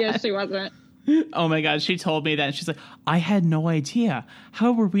no me idea that. she wasn't. Oh my god, she told me that. And she's like, I had no idea.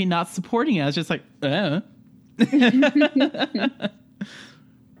 How were we not supporting it? I was just like,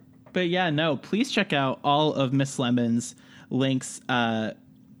 But yeah, no, please check out all of Miss Lemon's links.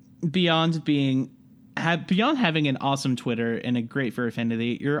 Beyond having an awesome Twitter and a great fur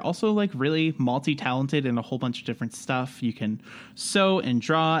affinity, you're also like really multi-talented in a whole bunch of different stuff. You can sew and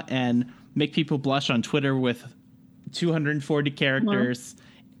draw and make people blush on Twitter with 240 characters.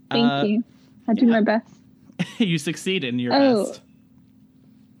 Thank you. I do my best. You succeed in your Oh. best.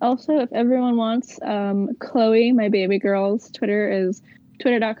 Also, if everyone wants, Chloe, my baby girl's Twitter is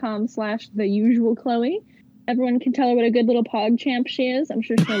twitter.com/theusualchloe. Everyone can tell her what a good little pog champ she is. I'm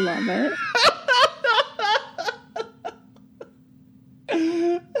sure she'll love it.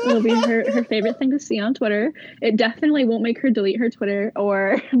 It'll be her favorite thing to see on Twitter. It definitely won't make her delete her Twitter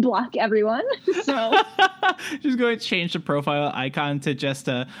or block everyone. So She's going to change the profile icon to just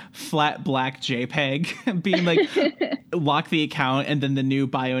a flat black JPEG, being like, lock the account, and then the new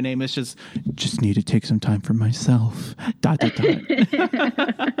bio name is just need to take some time for myself. ...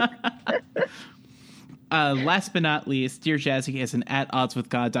 Last but not least, Dear Jazzy is an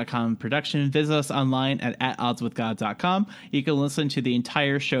 @oddswithgod.com production. Visit us online at @oddswithgod.com. You can listen to the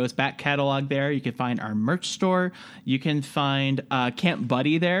entire show's back catalog there. You can find our merch store. You can find Camp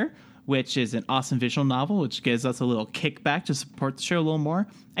Buddy there, which is an awesome visual novel, which gives us a little kickback to support the show a little more.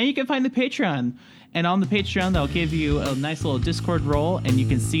 And you can find the Patreon. And on the Patreon, they'll give you a nice little Discord role, and you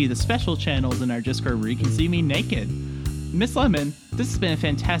can see the special channels in our Discord where you can see me naked. Miss Lemon, this has been a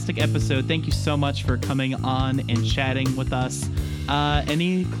fantastic episode. Thank you so much for coming on and chatting with us.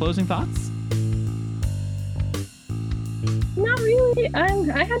 Any closing thoughts? not really.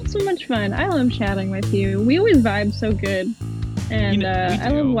 I had so much fun. I love chatting with you. We always vibe so good. And We I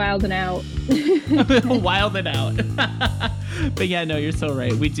love do. wilding out. Wild it out. But yeah, no, you're so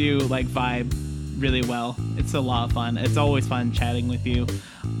right. We do like vibe really well. It's a lot of fun. It's always fun chatting with you.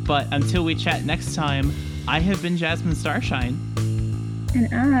 But until we chat next time, I have been Jasmine Starshine. And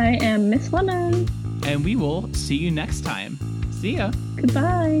I am Miss Lemon. And we will see you next time. See ya.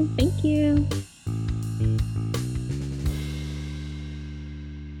 Goodbye. Thank you.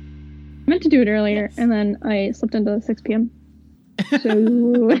 I meant to do it earlier, Yes. and then I slipped into 6 p.m.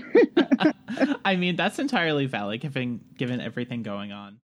 So I mean, that's entirely valid given everything going on.